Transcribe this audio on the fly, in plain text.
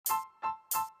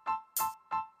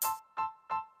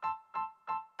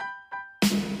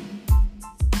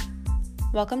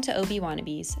Welcome to OB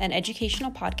Wannabes, an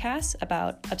educational podcast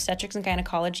about obstetrics and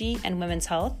gynecology and women's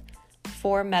health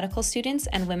for medical students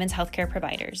and women's healthcare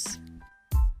providers.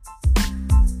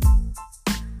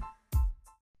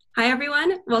 Hi,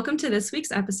 everyone. Welcome to this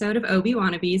week's episode of OB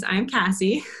Wannabes. I'm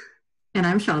Cassie. And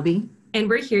I'm Shelby. And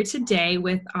we're here today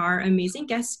with our amazing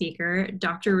guest speaker,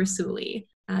 Dr. Rasooli.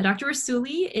 Dr.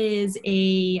 Rasooli is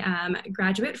a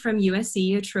graduate from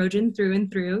USC, a Trojan through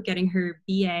and through, getting her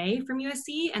BA from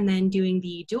USC and then doing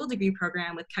the dual degree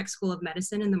program with Keck School of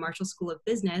Medicine and the Marshall School of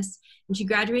Business. And she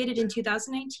graduated in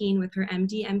 2019 with her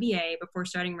MD MBA before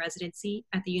starting residency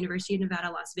at the University of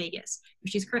Nevada, Las Vegas, where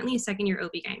she's currently a second-year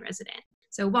OB-GYN resident.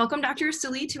 So welcome, Dr.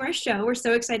 Rasooli, to our show. We're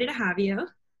so excited to have you.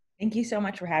 Thank you so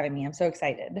much for having me. I'm so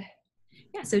excited.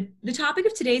 Yeah, so the topic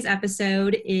of today's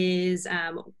episode is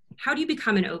how do you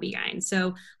become an OB-GYN?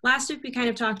 So last week we kind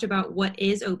of talked about what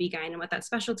is OB-GYN and what that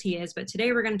specialty is, but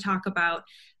today we're going to talk about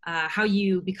how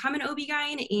you become an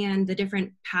OB-GYN and the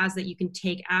different paths that you can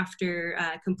take after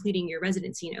completing your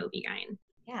residency in OB-GYN.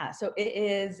 Yeah, so it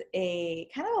is a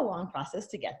kind of a long process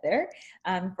to get there.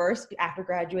 First, after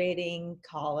graduating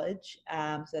college,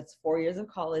 so that's 4 years of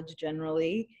college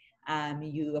generally,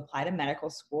 you apply to medical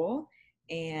school.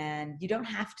 And you don't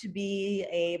have to be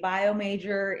a bio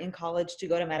major in college to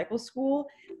go to medical school.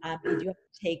 You do have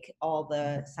to take all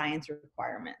the science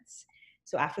requirements.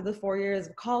 So after the 4 years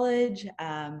of college,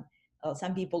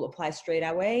 some people apply straight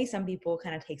away. Some people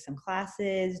kind of take some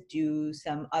classes, do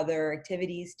some other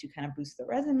activities to kind of boost their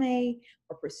resume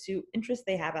or pursue interests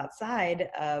they have outside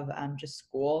of just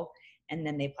school. And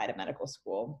then they apply to medical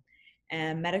school.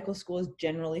 And medical school is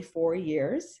generally 4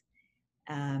 years.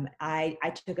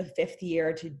 I took a fifth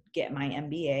year to get my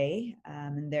MBA,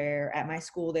 and there at my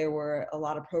school there were a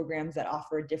lot of programs that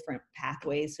offered different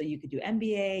pathways. So you could do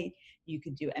MBA, you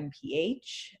could do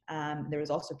MPH. There was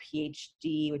also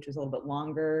PhD, which was a little bit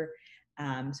longer.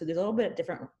 So there's a little bit of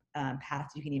different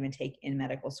paths you can even take in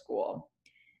medical school.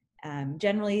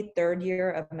 Generally, third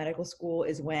year of medical school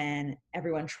is when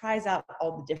everyone tries out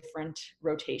all the different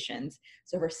rotations.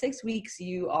 So for 6 weeks,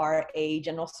 you are a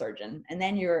general surgeon, and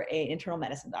then you're an internal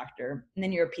medicine doctor, and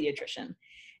then you're a pediatrician.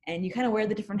 And you kind of wear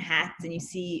the different hats and you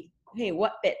see, hey,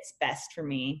 what fits best for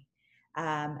me?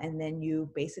 And then you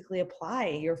basically apply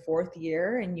your fourth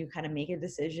year and you kind of make a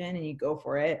decision and you go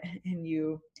for it and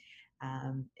you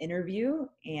interview.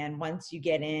 And once you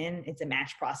get in, it's a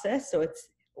match process. So it's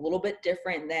a little bit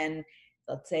different than,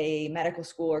 let's say, medical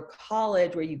school or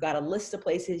college where you got a list of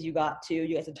places you got to.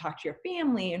 You have to talk to your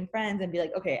family and friends and be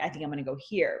like, okay, I think I'm going to go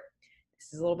here.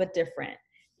 This is a little bit different.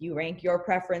 You rank your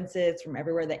preferences from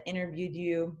everywhere that interviewed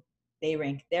you. They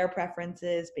rank their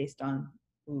preferences based on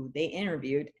who they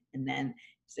interviewed, and then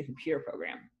it's a computer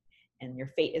program, and your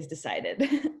fate is decided.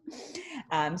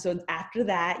 So after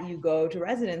that, you go to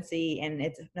residency, and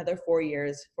it's another 4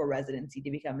 years for residency to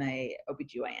become a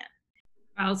OBGYN.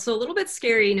 Wow, so a little bit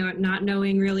scary, not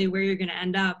knowing really where you're going to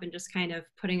end up and just kind of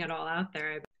putting it all out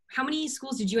there. How many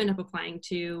schools did you end up applying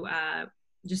to,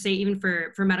 just say even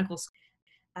for medical school?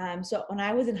 So when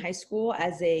I was in high school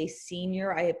as a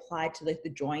senior, I applied to the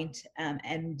joint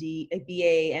BA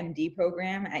MD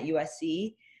program at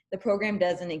USC. The program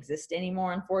doesn't exist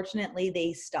anymore, unfortunately.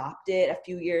 They stopped it a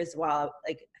few years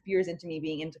into me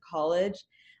being into college.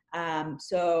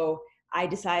 So I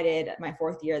decided my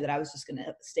fourth year that I was just going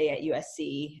to stay at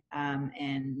USC,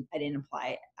 and I didn't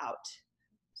apply out.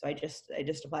 So I just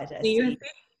applied to SC.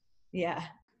 Yeah.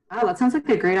 Oh, that sounds like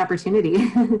a great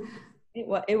opportunity. It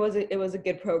was a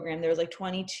good program. There was like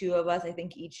 22 of us, I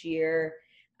think, each year,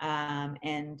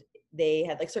 and they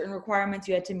had like certain requirements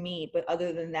you had to meet. But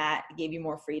other than that, it gave you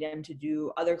more freedom to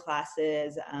do other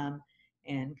classes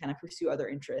and kind of pursue other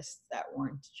interests that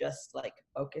weren't just like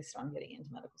focused on getting into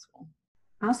medical school.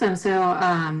 Awesome. So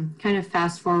kind of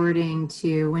fast forwarding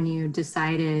to when you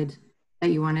decided that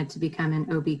you wanted to become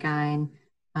an OB-GYN,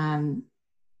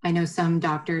 I know some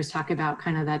doctors talk about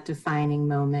kind of that defining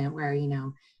moment where,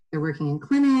 they're working in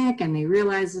clinic and they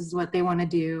realize this is what they want to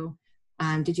do.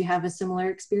 Did you have a similar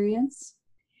experience?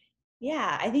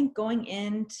 Yeah, I think going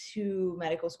into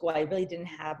medical school, I really didn't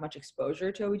have much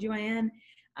exposure to OB-GYN.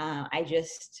 I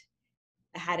just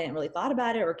hadn't really thought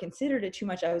about it or considered it too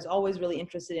much. I was always really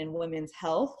interested in women's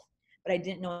health, but I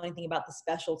didn't know anything about the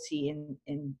specialty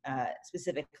in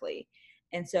specifically.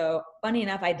 And so funny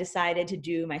enough, I decided to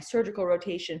do my surgical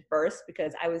rotation first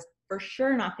because I was for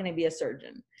sure not going to be a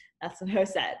surgeon. That's what I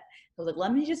said. I was like,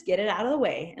 let me just get it out of the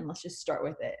way and let's just start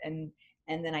with it. And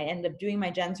then I ended up doing my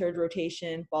gen surg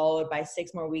rotation followed by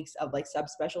 6 more weeks of like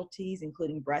subspecialties,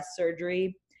 including breast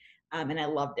surgery. And I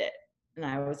loved it. And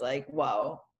I was like,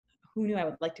 whoa, who knew I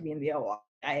would like to be in the OR?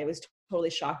 I was totally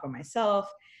shocked by myself.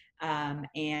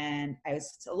 And I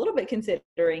was a little bit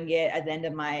considering it at the end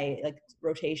of my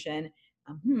rotation.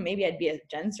 Maybe I'd be a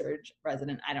gen surge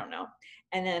resident. I don't know.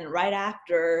 And then right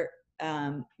after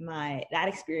that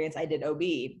experience, I did OB,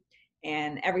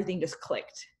 and everything just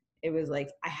clicked. It was like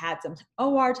I had some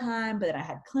OR time, but then I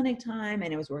had clinic time,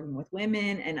 and it was working with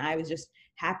women, and I was just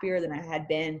happier than I had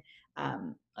been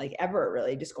ever,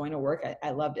 really, just going to work. I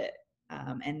loved it.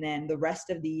 And then the rest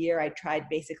of the year, I tried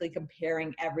basically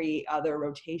comparing every other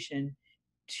rotation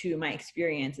to my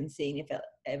experience and seeing if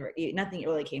nothing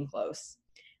really came close.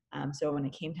 So when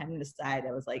it came time to decide,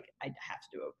 I was like, I have to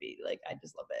do OB. Like, I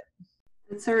just love it.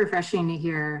 It's so refreshing to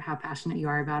hear how passionate you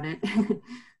are about it.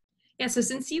 Yeah, so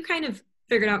since you kind of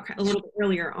figured out a little bit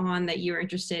earlier on that you were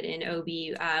interested in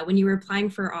OB, when you were applying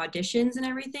for auditions and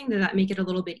everything, did that make it a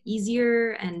little bit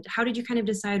easier? And how did you kind of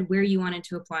decide where you wanted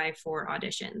to apply for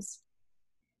auditions?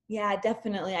 Yeah,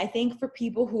 definitely. I think for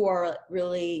people who are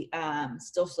really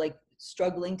still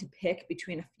struggling to pick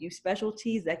between a few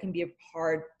specialties, that can be a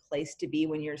hard place to be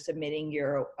when you're submitting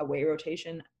your away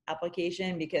rotation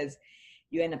application, because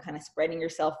you end up kind of spreading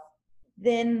yourself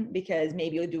thin, because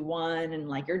maybe you'll do one and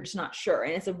you're just not sure.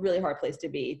 And it's a really hard place to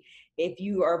be. If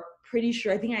you are pretty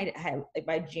sure, I think I had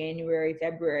by January,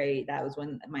 February, that was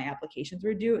when my applications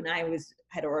were due, and I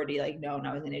had already known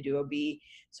I was going to do OB.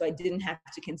 So I didn't have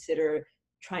to consider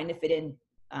trying to fit in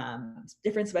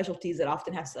different specialties that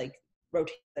often have to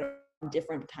rotate on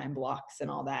different time blocks and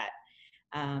all that.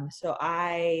 So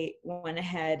I went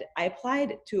ahead, I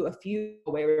applied to a few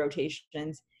away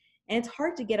rotations, and it's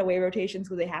hard to get away rotations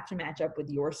because they have to match up with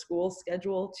your school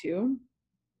schedule too.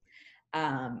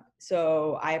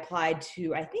 So I applied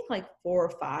to, I think 4 or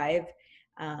 5,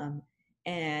 and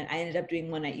I ended up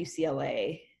doing one at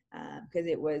UCLA because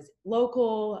it was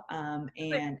local,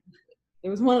 and it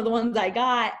was one of the ones I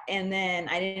got, and then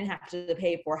I didn't have to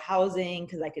pay for housing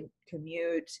because I could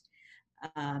commute.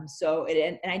 So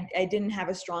I didn't have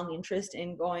a strong interest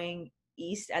in going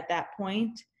east at that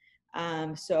point.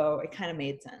 So it kind of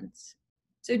made sense.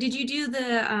 So did you do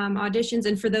the auditions?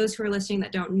 And for those who are listening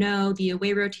that don't know, the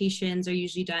away rotations are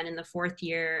usually done in the 4th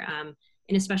year.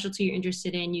 In a specialty you're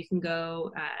interested in, you can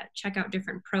go check out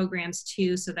different programs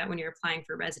too, so that when you're applying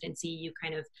for residency, you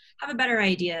kind of have a better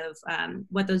idea of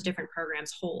what those different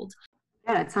programs hold.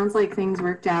 Yeah, it sounds like things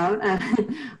worked out.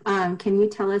 Can you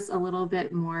tell us a little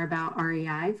bit more about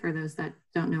REI for those that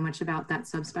don't know much about that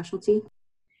subspecialty?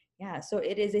 Yeah, so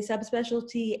it is a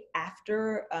subspecialty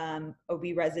after OB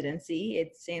residency.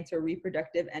 It stands for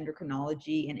Reproductive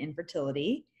Endocrinology and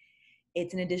Infertility.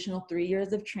 It's an additional 3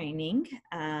 years of training.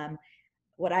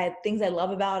 Things I love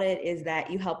about it is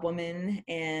that you help women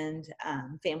and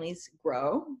families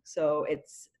grow. So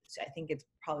I think it's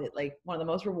probably one of the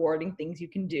most rewarding things you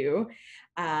can do.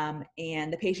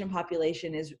 And the patient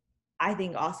population is, I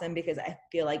think, awesome, because I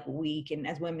feel like we can,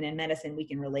 as women in medicine, we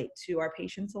can relate to our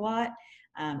patients a lot.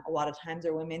 A lot of times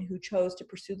they're women who chose to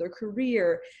pursue their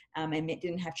career and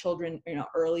didn't have children,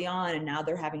 early on, and now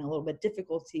they're having a little bit of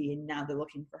difficulty, and now they're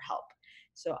looking for help.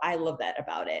 So I love that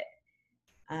about it.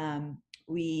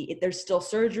 There's still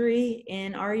surgery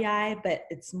in REI, but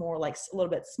it's more a little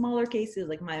bit smaller cases,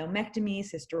 like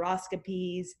myomectomies,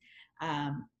 hysteroscopies,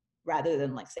 rather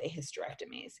than say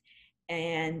hysterectomies.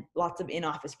 And lots of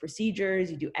in-office procedures.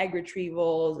 You do egg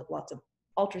retrievals, lots of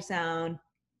ultrasound,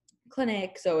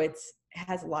 clinic. So it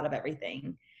has a lot of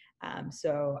everything.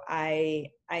 So I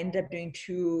ended up doing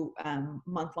 2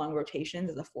 month-long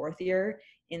rotations as a 4th year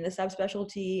in the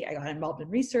subspecialty. I got involved in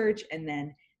research, and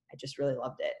then I just really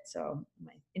loved it. So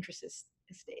my interest has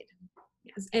stayed.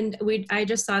 Yes, and I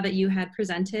just saw that you had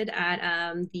presented at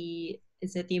the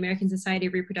American Society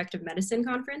of Reproductive Medicine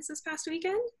conference this past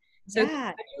weekend. So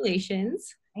yeah.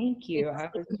 Congratulations. Thank you.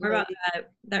 More about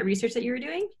that research that you were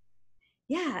doing?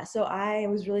 Yeah, so I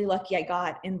was really lucky. I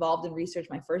got involved in research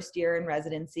my first year in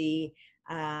residency,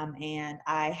 and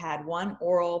I had 1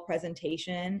 oral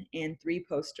presentation and 3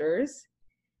 posters.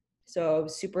 So I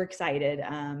was super excited.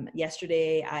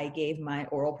 Yesterday, I gave my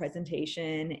oral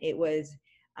presentation. It was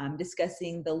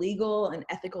discussing the legal and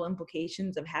ethical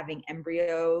implications of having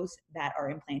embryos that are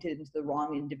implanted into the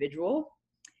wrong individual.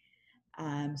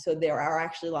 So there are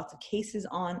actually lots of cases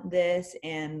on this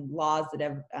and laws that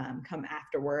have come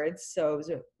afterwards. So it was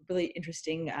a really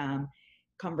interesting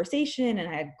conversation, and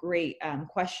I had great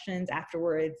questions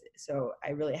afterwards. So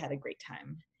I really had a great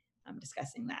time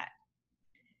discussing that.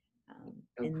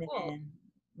 And cool. then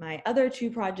my other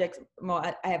 2 projects,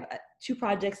 I have 2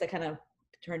 projects that kind of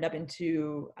turned up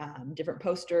into different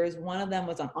posters. One of them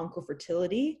was on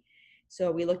oncofertility. So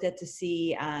we looked at to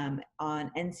see on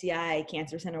NCI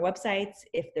Cancer Center websites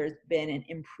if there's been an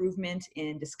improvement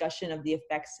in discussion of the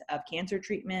effects of cancer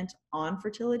treatment on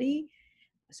fertility.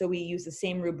 So we used the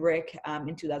same rubric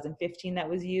in 2015 that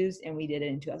was used, and we did it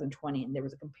in 2020, and there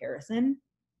was a comparison.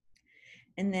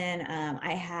 And then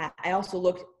I also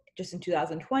looked just in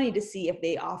 2020 to see if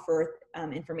they offer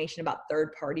information about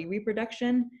third-party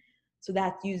reproduction. So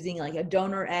that's using like a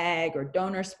donor egg or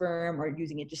donor sperm or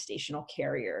using a gestational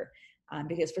carrier.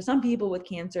 Because for some people with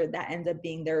cancer, that ends up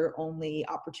being their only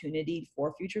opportunity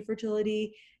for future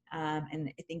fertility. And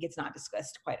I think it's not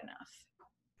discussed quite enough.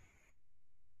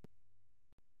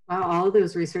 Wow, all of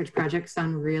those research projects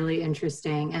sound really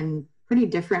interesting and pretty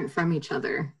different from each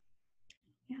other.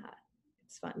 Yeah,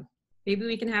 it's fun. Maybe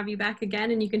we can have you back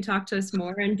again and you can talk to us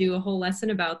more and do a whole lesson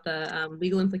about the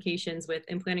legal implications with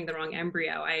implanting the wrong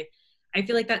embryo. I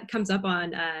feel like that comes up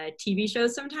on TV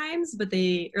shows sometimes, but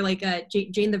they are like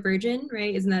Jane the Virgin,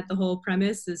 right? Isn't that the whole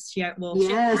premise? Is she well?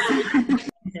 Yes.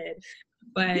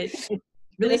 But it's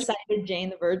really excited, Jane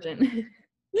the Virgin.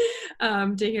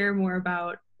 To hear more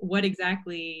about what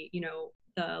exactly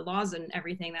the laws and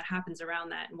everything that happens around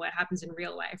that and what happens in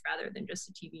real life rather than just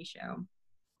a TV show.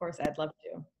 Of course, I'd love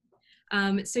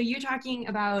to. So you're talking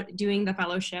about doing the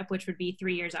fellowship, which would be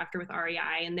 3 years after with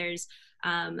REI, and there's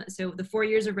so the 4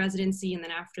 years of residency, and then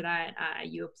after that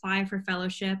you apply for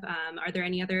fellowship. Are there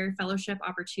any other fellowship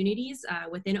opportunities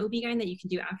within OB-GYN that you can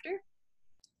do after?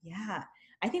 Yeah,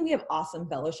 I think we have awesome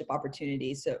fellowship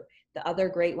opportunities. So the other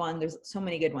great one, there's so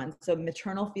many good ones. So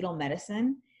maternal fetal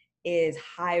medicine is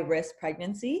high risk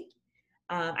pregnancy.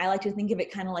 I like to think of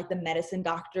it kind of like the medicine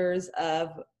doctors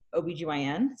of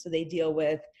OB-GYN. So they deal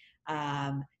with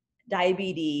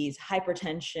diabetes,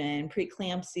 hypertension,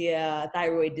 preeclampsia,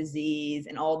 thyroid disease,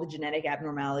 and all the genetic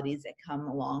abnormalities that come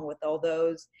along with all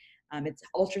those. It's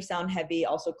ultrasound heavy,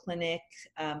 also clinic,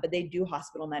 but they do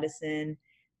hospital medicine.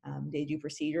 They do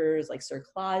procedures like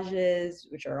cerclages,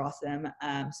 which are awesome.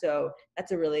 So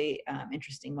that's a really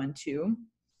interesting one too.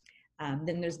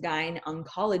 Then there's gyne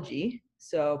oncology.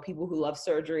 So people who love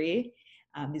surgery.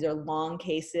 These are long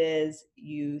cases.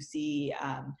 You see,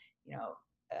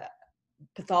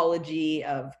 pathology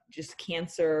of just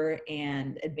cancer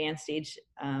and advanced stage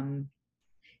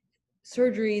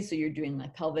surgery. So you're doing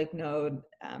like pelvic node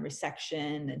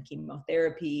resection and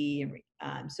chemotherapy.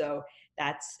 So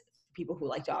that's people who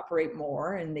like to operate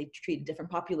more, and they treat a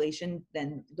different population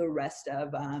than the rest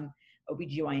of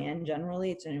OB-GYN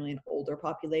generally. It's generally an older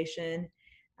population.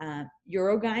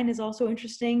 Urogyne is also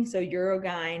interesting. So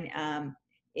Urogyne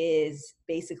is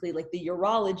basically like the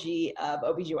urology of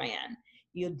OB-GYN.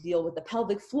 You'll deal with the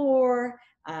pelvic floor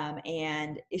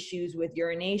and issues with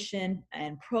urination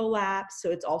and prolapse.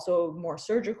 So it's also more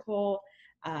surgical.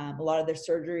 A lot of their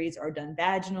surgeries are done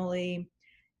vaginally.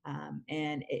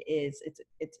 And it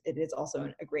is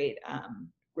also a great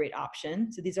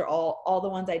option. So these are all the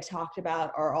ones I talked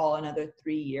about are all another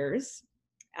 3 years.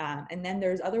 And then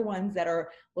there's other ones that are a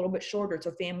little bit shorter.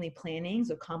 So family planning,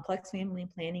 so complex family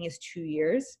planning is 2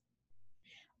 years.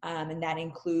 And that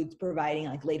includes providing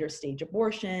like later stage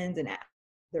abortions, and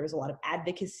there's a lot of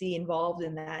advocacy involved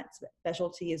in that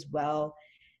specialty as well.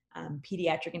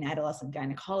 Pediatric and adolescent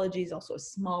gynecology is also a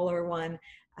smaller one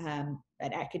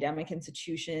at academic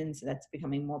institutions. That's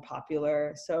becoming more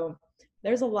popular. So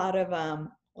there's a lot of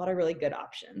really good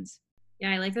options. Yeah,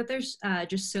 I like that there's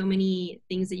just so many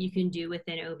things that you can do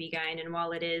within OB-GYN. And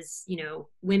while it is,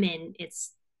 women,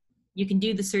 you can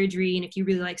do the surgery. And if you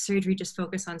really like surgery, just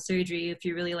focus on surgery. If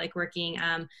you really like working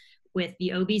with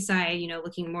the OB side,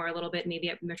 looking more a little bit maybe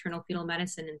at maternal fetal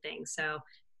medicine and things. So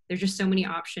there's just so many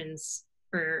options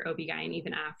for OB-GYN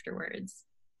even afterwards.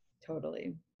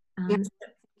 Totally.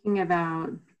 Thinking about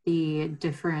the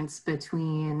difference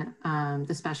between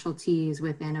the specialties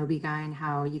within OB-GYN,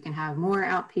 how you can have more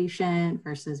outpatient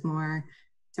versus more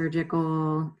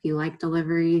surgical. If you like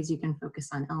deliveries, you can focus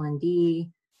on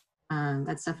L&D.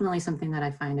 That's definitely something that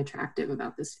I find attractive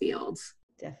about this field.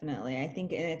 Definitely. I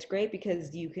think, and it's great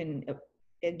because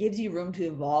it gives you room to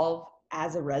evolve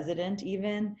as a resident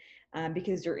even,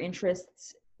 because your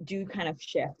interests do kind of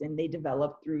shift and they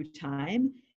develop through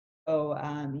time. So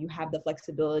you have the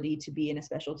flexibility to be in a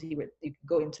specialty where you can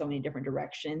go in so many different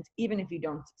directions. Even if you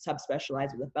don't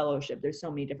subspecialize with a fellowship, there's so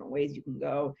many different ways you can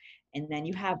go. And then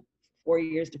you have 4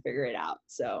 years to figure it out.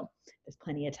 So there's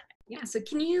plenty of time. Yeah. So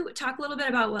can you talk a little bit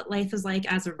about what life is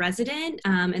like as a resident?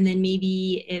 And then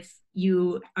maybe if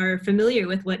you are familiar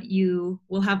with what you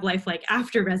will have life like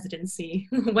after residency,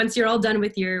 once you're all done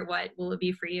with what will it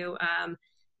be for you?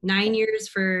 9 years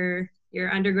for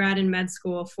your undergrad and med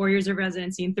school, 4 years of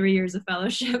residency, and 3 years of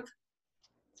fellowship.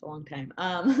 It's a long time.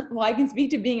 Well, I can speak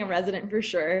to being a resident for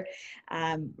sure.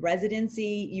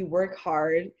 Residency, you work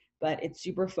hard, but it's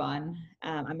super fun.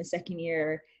 I'm a second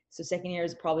year, so second year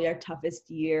is probably our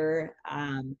toughest year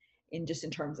in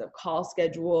terms of call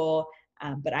schedule.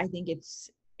 But I think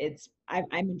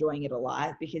I'm enjoying it a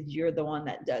lot because you're the one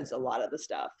that does a lot of the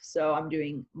stuff. So I'm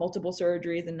doing multiple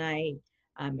surgeries a night.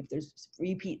 If there's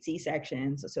repeat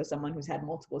C-sections, so someone who's had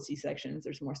multiple C-sections,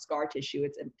 there's more scar tissue.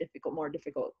 It's a more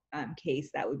difficult case.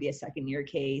 That would be a second year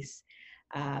case.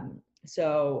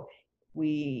 So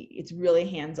it's really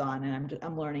hands-on, and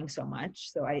I'm learning so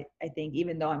much. So I think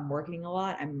even though I'm working a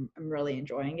lot, I'm really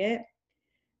enjoying it.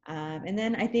 And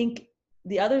then I think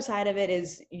the other side of it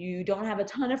is you don't have a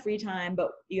ton of free time, but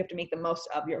you have to make the most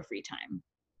of your free time.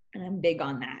 And I'm big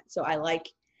on that. So I'm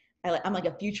like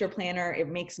a future planner. It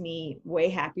makes me way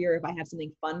happier if I have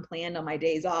something fun planned on my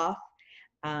days off,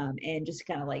 and just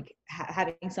kind of like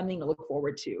having something to look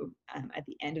forward to at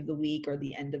the end of the week or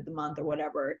the end of the month or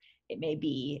whatever it may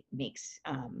be makes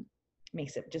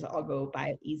it just all go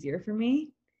by easier for me.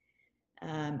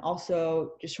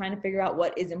 Also just trying to figure out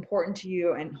what is important to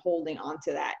you and holding on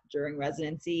to that during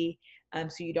residency.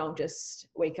 So you don't just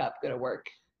wake up, go to work,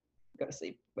 go to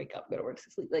sleep, wake up, go to work,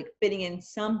 sleep, like fitting in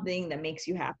something that makes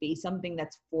you happy, something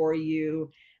that's for you.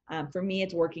 For me,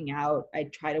 it's working out. I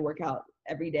try to work out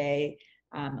every day,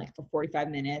 like for 45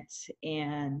 minutes.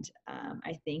 And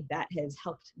I think that has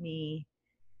helped me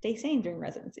stay sane during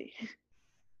residency.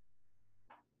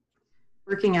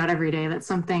 Working out every day, that's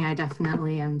something I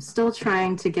definitely am still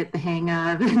trying to get the hang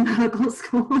of in medical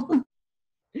school.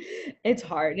 It's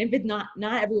hard. And if it's not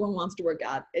everyone wants to work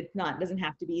out. It doesn't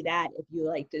have to be that. If you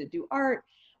like to do art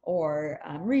or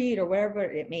read or whatever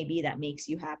it may be that makes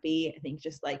you happy, I think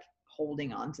just like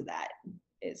holding on to that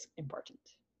is important.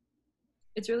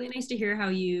 It's really nice to hear how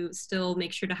you still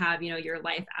make sure to have, your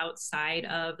life outside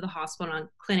of the hospital and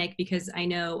clinic, because I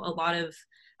know a lot of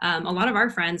our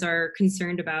friends are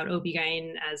concerned about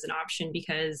OB-GYN as an option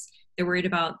because they're worried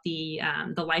about the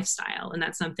lifestyle. And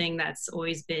that's something that's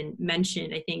always been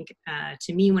mentioned, I think,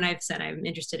 to me when I've said I'm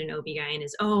interested in OB-GYN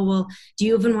is, oh, well, do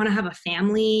you even want to have a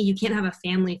family? You can't have a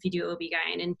family if you do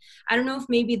OB-GYN. And I don't know if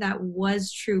maybe that was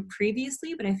true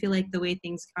previously, but I feel like the way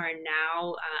things are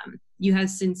now,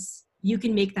 you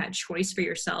can make that choice for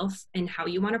yourself and how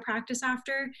you want to practice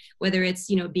after, whether it's,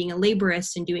 being a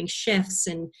laborist and doing shifts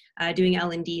and doing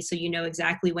L&D. So,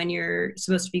 exactly when you're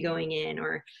supposed to be going in,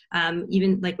 or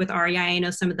even like with REI, I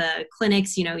know some of the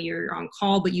clinics, you're on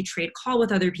call, but you trade call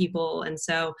with other people. And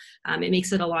so it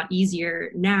makes it a lot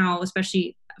easier now,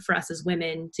 especially for us as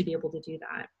women, to be able to do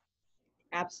that.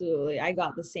 Absolutely. I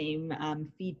got the same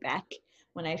feedback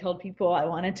when I told people I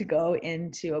wanted to go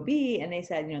into OB, and they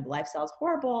said, the lifestyle is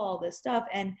horrible, all this stuff.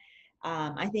 And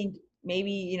I think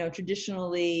maybe,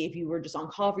 traditionally, if you were just on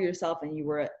call for yourself and you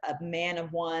were a man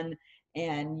of one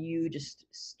and you just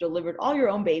delivered all your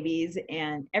own babies,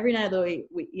 and every night of the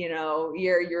week,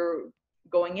 you're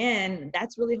going in,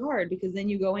 that's really hard, because then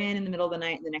you go in the middle of the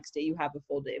night and the next day you have a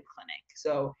full day of clinic.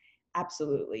 So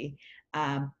absolutely.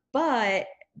 But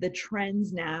the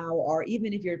trends now are,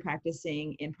 even if you're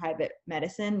practicing in private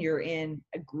medicine, you're in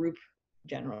a group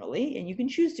generally, and you can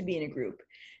choose to be in a group.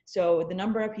 So the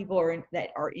number of people that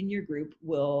are in your group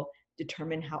will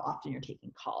determine how often you're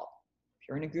taking call. If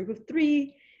you're in a group of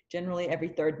 3, generally every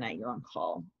third night you're on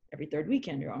call. Every third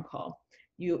weekend you're on call.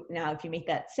 If you make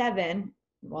that 7,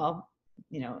 well,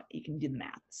 you can do the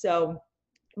math. So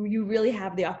you really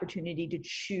have the opportunity to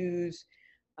choose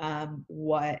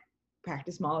what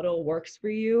practice model works for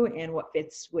you and what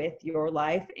fits with your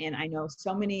life. And I know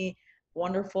so many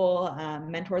wonderful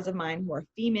mentors of mine who are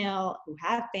female, who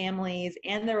have families,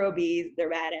 and they're OBs,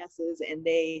 they're badasses, and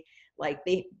they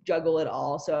juggle it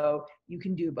all. So you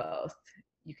can do both.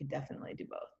 You can definitely do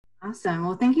both. Awesome.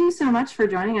 Well, thank you so much for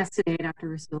joining us today, Dr.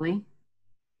 Rasooli.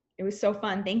 It was so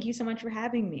fun. Thank you so much for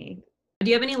having me. Do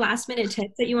you have any last minute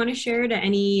tips that you want to share to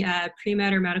any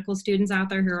pre-med or medical students out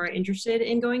there who are interested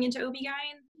in going into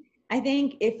OB-GYN? I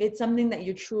think if it's something that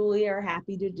you truly are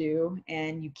happy to do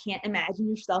and you can't imagine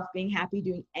yourself being happy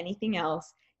doing anything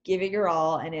else, give it your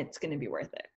all and it's going to be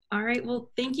worth it. All right.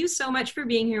 Well, thank you so much for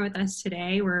being here with us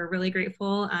today. We're really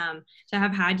grateful to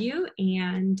have had you,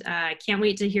 and can't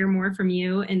wait to hear more from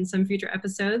you in some future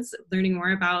episodes, learning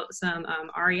more about some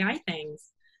REI things.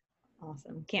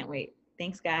 Awesome. Can't wait.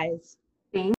 Thanks, guys.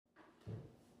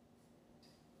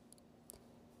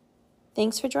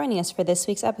 Thanks for joining us for this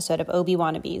week's episode of OB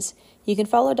Wannabes. You can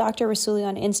follow Dr. Rasooli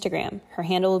on Instagram. Her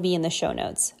handle will be in the show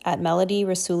notes, at Melody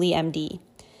Rasooli MD.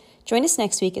 Join us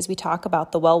next week as we talk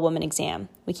about the Well Woman exam.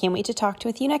 We can't wait to talk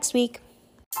with you next week.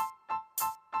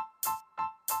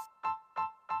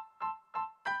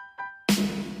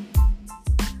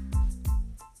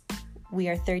 We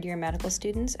are third-year medical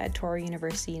students at Touro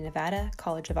University, Nevada,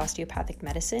 College of Osteopathic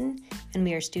Medicine, and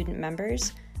we are student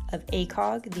members of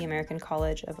ACOG, the American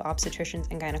College of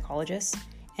Obstetricians and Gynecologists,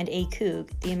 and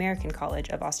ACOOG, the American College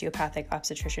of Osteopathic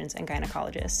Obstetricians and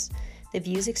Gynecologists. The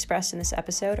views expressed in this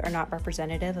episode are not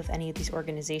representative of any of these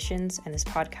organizations, and this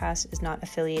podcast is not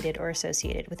affiliated or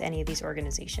associated with any of these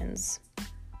organizations.